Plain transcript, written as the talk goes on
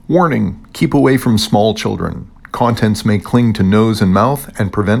Warning, keep away from small children. Contents may cling to nose and mouth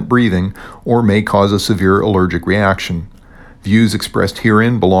and prevent breathing, or may cause a severe allergic reaction. Views expressed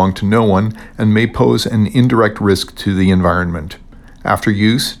herein belong to no one and may pose an indirect risk to the environment. After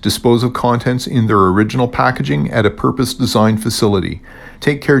use, dispose of contents in their original packaging at a purpose-designed facility.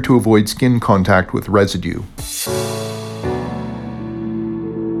 Take care to avoid skin contact with residue.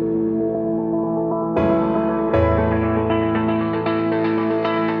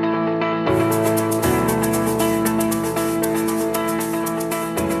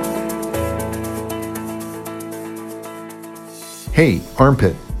 Hey,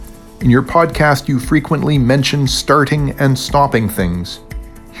 Armpit. In your podcast, you frequently mention starting and stopping things.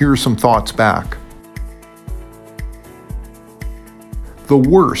 Here are some thoughts back. The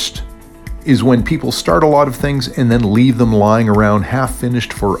worst is when people start a lot of things and then leave them lying around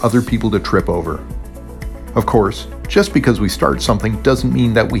half-finished for other people to trip over. Of course, just because we start something doesn't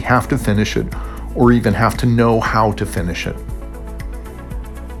mean that we have to finish it or even have to know how to finish it.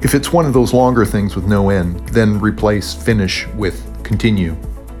 If it's one of those longer things with no end, then replace finish with continue.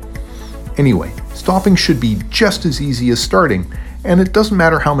 Anyway, stopping should be just as easy as starting, and it doesn't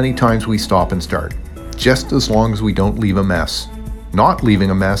matter how many times we stop and start, just as long as we don't leave a mess. Not leaving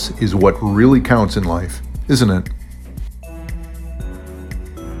a mess is what really counts in life, isn't it?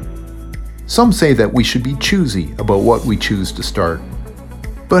 Some say that we should be choosy about what we choose to start.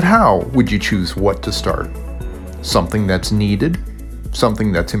 But how would you choose what to start? Something that's needed?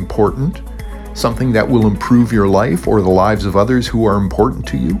 Something that's important? Something that will improve your life or the lives of others who are important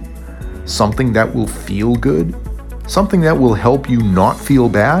to you? Something that will feel good? Something that will help you not feel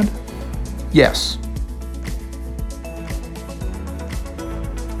bad? Yes.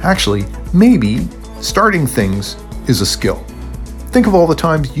 Actually, maybe starting things is a skill. Think of all the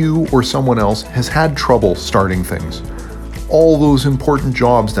times you or someone else has had trouble starting things. All those important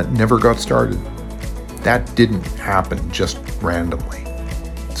jobs that never got started. That didn't happen just randomly.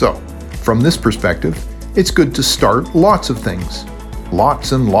 So, from this perspective, it's good to start lots of things.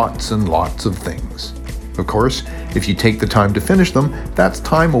 Lots and lots and lots of things. Of course, if you take the time to finish them, that's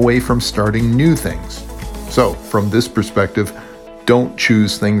time away from starting new things. So, from this perspective, don't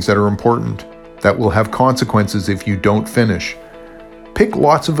choose things that are important, that will have consequences if you don't finish. Pick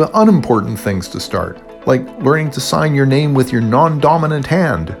lots of unimportant things to start, like learning to sign your name with your non-dominant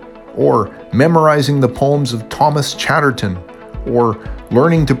hand, or memorizing the poems of Thomas Chatterton, or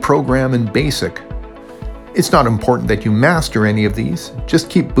learning to program in BASIC. It's not important that you master any of these, just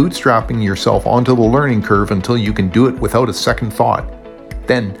keep bootstrapping yourself onto the learning curve until you can do it without a second thought.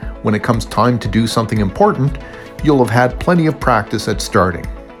 Then, when it comes time to do something important, you'll have had plenty of practice at starting.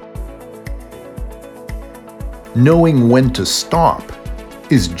 Knowing when to stop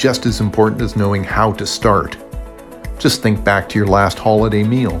is just as important as knowing how to start. Just think back to your last holiday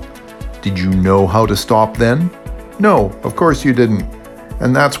meal. Did you know how to stop then? No, of course you didn't.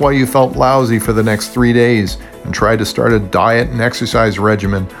 And that's why you felt lousy for the next 3 days and tried to start a diet and exercise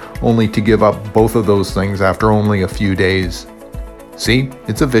regimen only to give up both of those things after only a few days. See,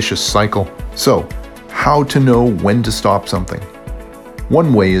 it's a vicious cycle. So, how to know when to stop something?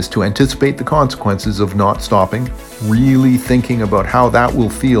 One way is to anticipate the consequences of not stopping, really thinking about how that will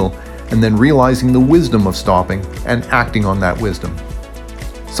feel, and then realizing the wisdom of stopping and acting on that wisdom.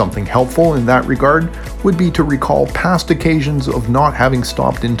 Something helpful in that regard would be to recall past occasions of not having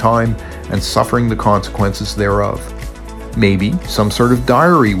stopped in time and suffering the consequences thereof. Maybe some sort of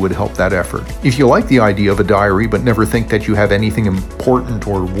diary would help that effort. If you like the idea of a diary but never think that you have anything important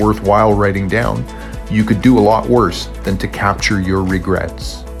or worthwhile writing down, you could do a lot worse than to capture your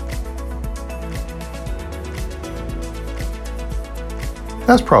regrets.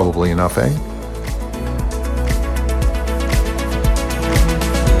 That's probably enough, eh?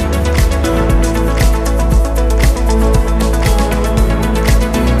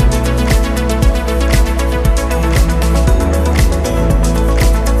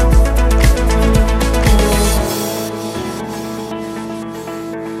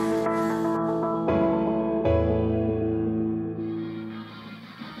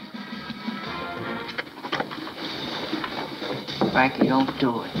 Frankie, don't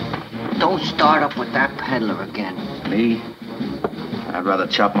do it. Don't start up with that peddler again. Me? I'd rather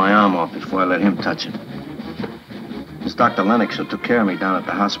chop my arm off before I let him touch it. It's Dr. Lennox who took care of me down at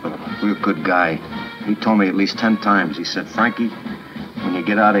the hospital. Real good guy. He told me at least 10 times. He said, Frankie, when you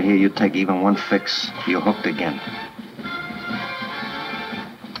get out of here, you take even one fix, you're hooked again.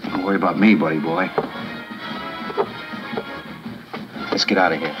 Don't worry about me, buddy boy. Let's get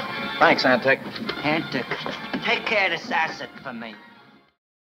out of here. Thanks, Antic. Antic, take care of this asset for me.